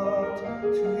not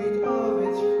to eat of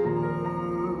its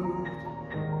fruit.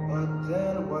 But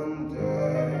then one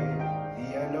day the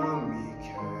enemy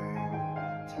came,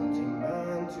 tempting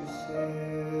man to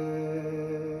sin.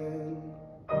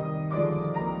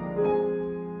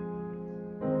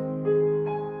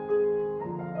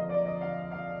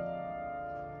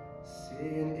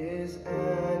 Sin is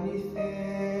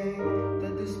anything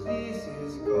that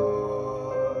displeases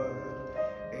God.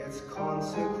 Its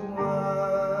consequence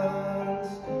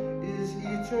is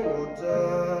eternal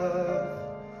death.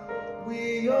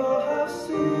 We all have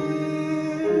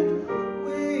sinned,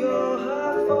 we all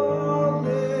have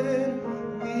fallen.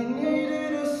 We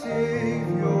needed a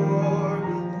Savior,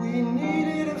 we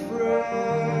needed a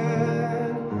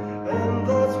friend. And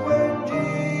that's when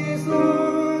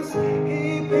Jesus, he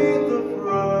paid the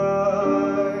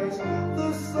price.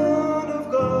 The Son of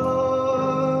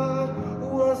God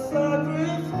was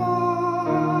sacrificed.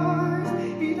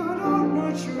 He died on a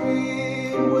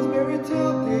tree, was buried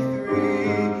till day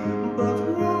 3, but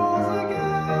rose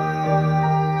again.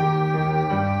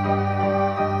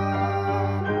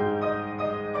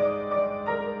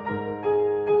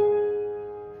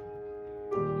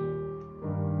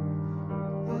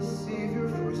 The Savior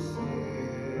for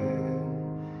sin,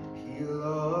 he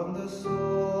loved the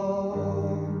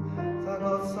soul that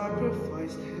God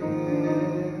sacrificed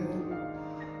him.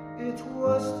 It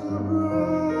was to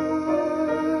bring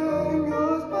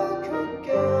us back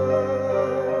again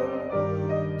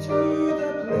to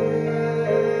the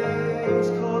place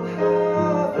called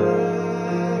heaven.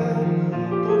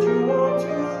 Don't you want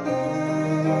to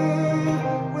live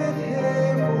with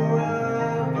him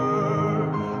forever?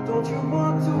 Don't you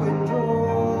want to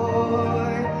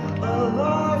enjoy a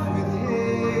life with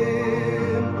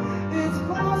him? It's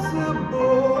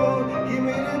possible, he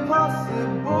made it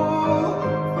possible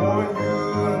for you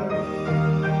and me.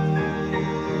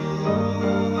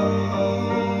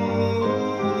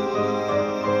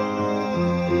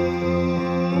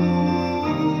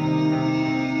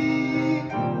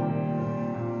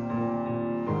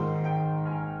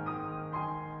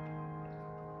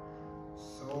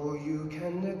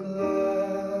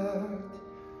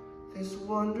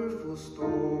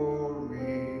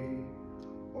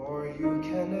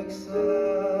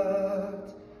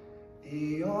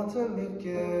 ultimate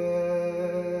gift.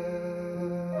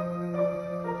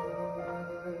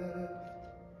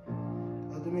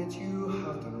 Admit you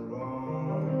have done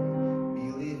wrong,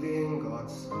 believe in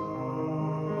God's Son.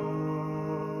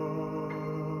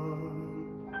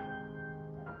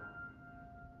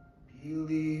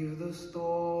 Believe the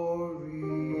story.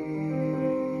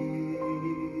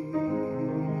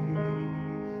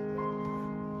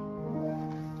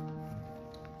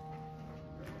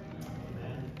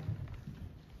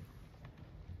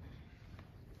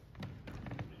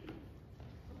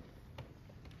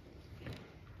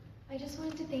 I just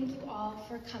wanted to thank you all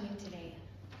for coming today.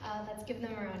 Let's give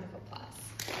them a round of applause.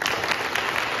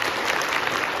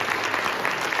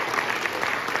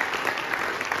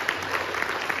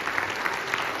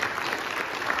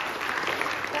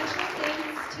 Special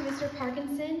thanks to Mr.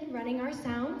 Parkinson running our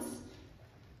sounds,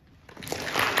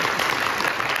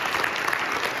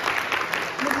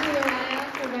 Mr.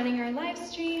 Uriah for running our live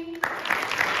stream,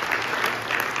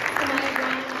 Samaya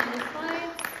Brown on the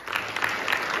slides,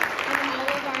 and all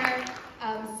of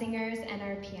our singers and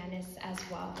our pianists as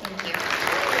well. Thank you.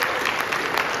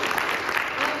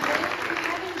 I hope you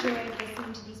have enjoyed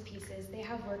listening to these pieces. They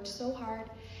have worked so hard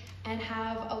and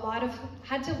had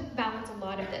to balance a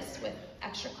lot of this with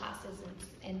extra classes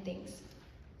and things.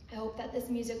 I hope that this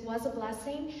music was a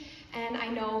blessing, and I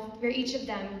know for each of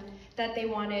them that they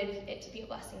wanted it to be a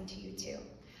blessing to you too.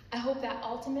 I hope that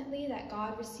ultimately that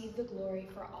God received the glory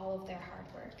for all of their hard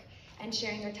work and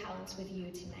sharing their talents with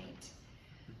you tonight.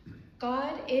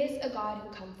 God is a God who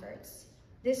comforts.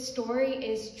 This story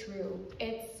is true.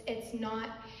 It's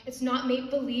not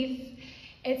make-believe.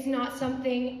 It's not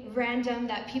something random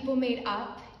that people made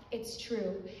up. It's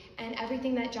true. And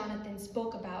everything that Jonathan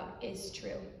spoke about is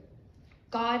true.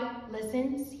 God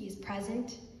listens, He is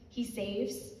present, He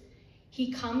saves,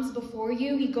 He comes before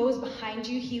you, He goes behind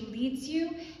you, He leads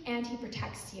you, and He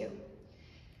protects you.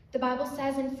 The Bible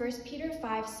says in 1 Peter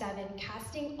 5:7,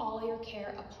 casting all your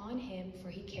care upon Him, for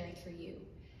He careth for you.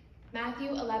 Matthew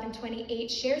 11:28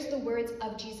 shares the words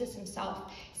of Jesus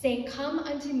Himself, saying, come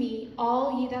unto me,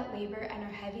 all ye that labor and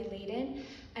are heavy laden,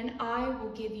 and I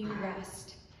will give you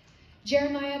rest.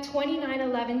 Jeremiah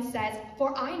 29:11 says,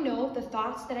 for I know the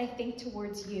thoughts that I think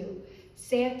towards you,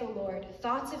 saith the Lord,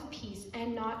 thoughts of peace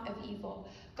and not of evil.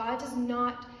 God does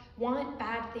not want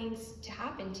bad things to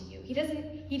happen to you. He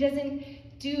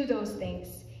doesn't do those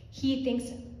things. He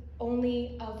thinks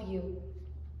only of you.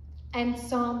 And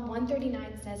Psalm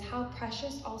 139 says, how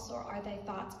precious also are thy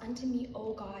thoughts unto me,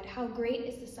 O God, how great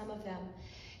is the sum of them.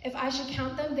 If I should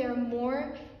count them, they are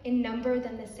more in number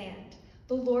than the sand.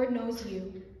 The Lord knows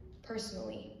you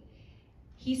personally.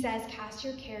 He says, cast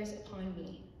your cares upon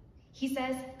me. He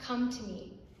says, come to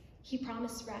me. He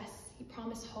promised rest. He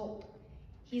promised hope.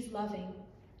 He's loving.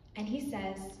 And He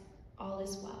says, all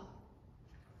is well.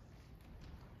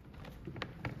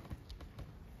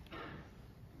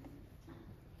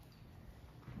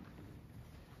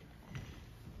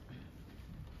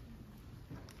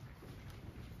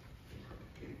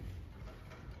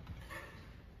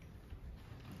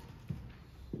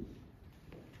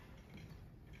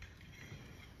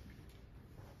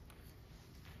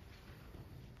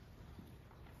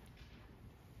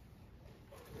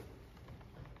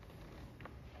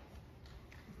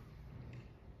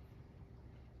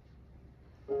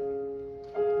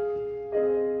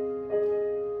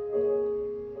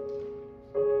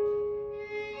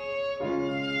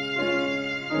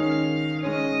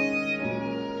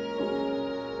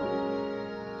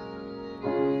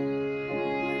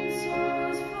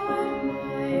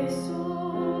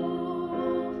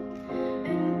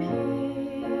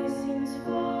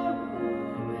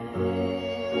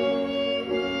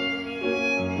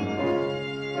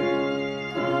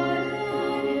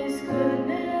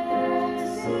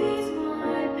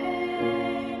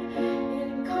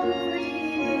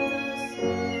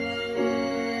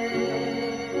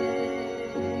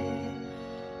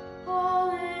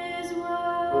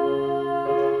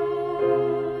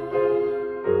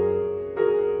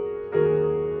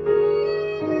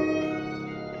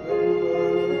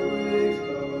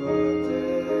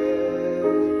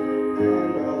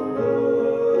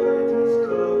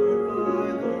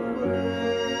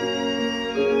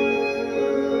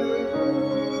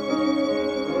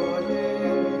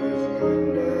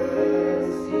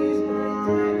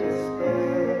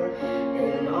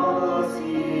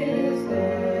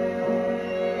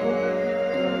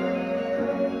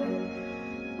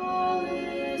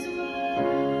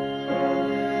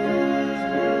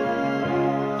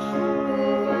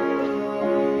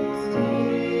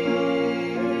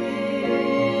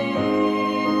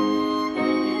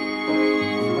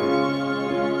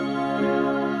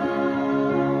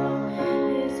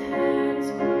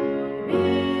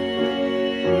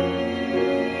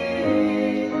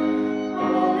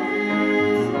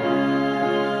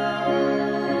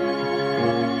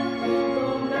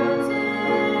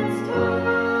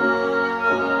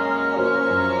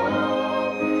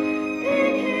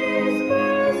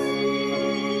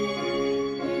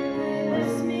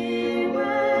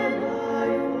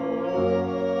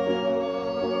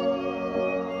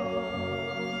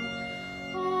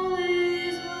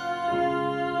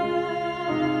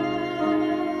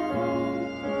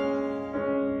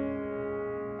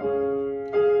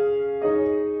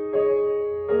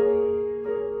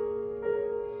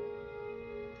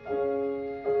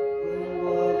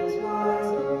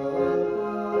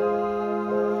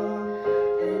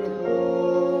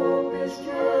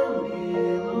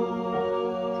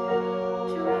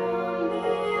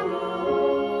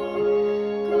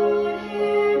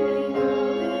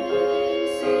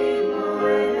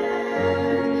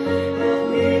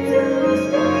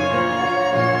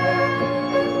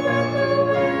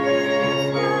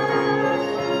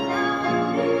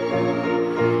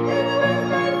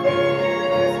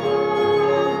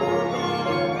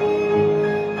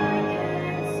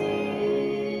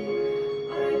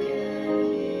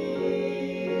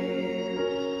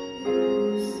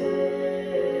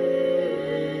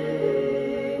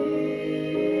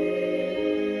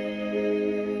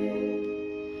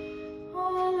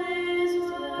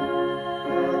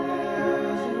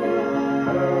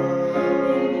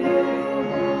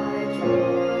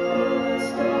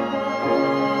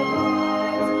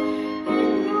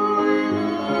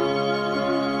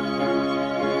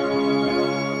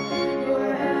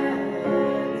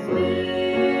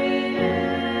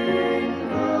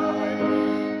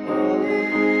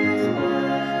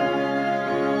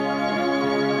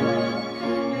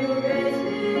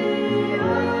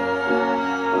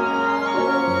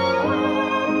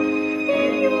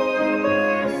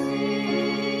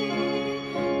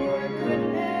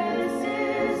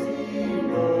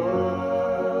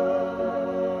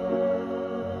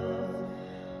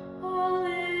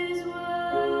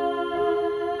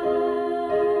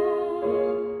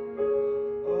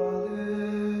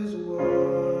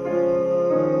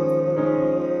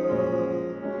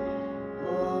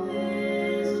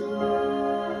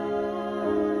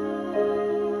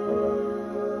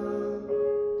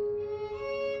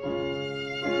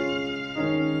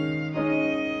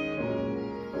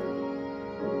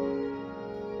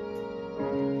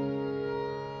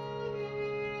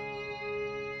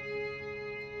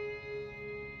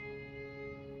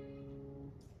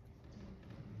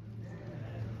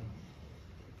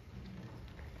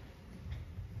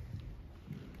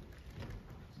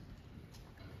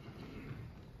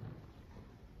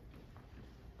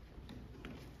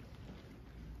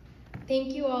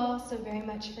 Thank you all so very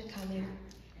much for coming,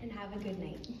 and have a good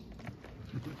night.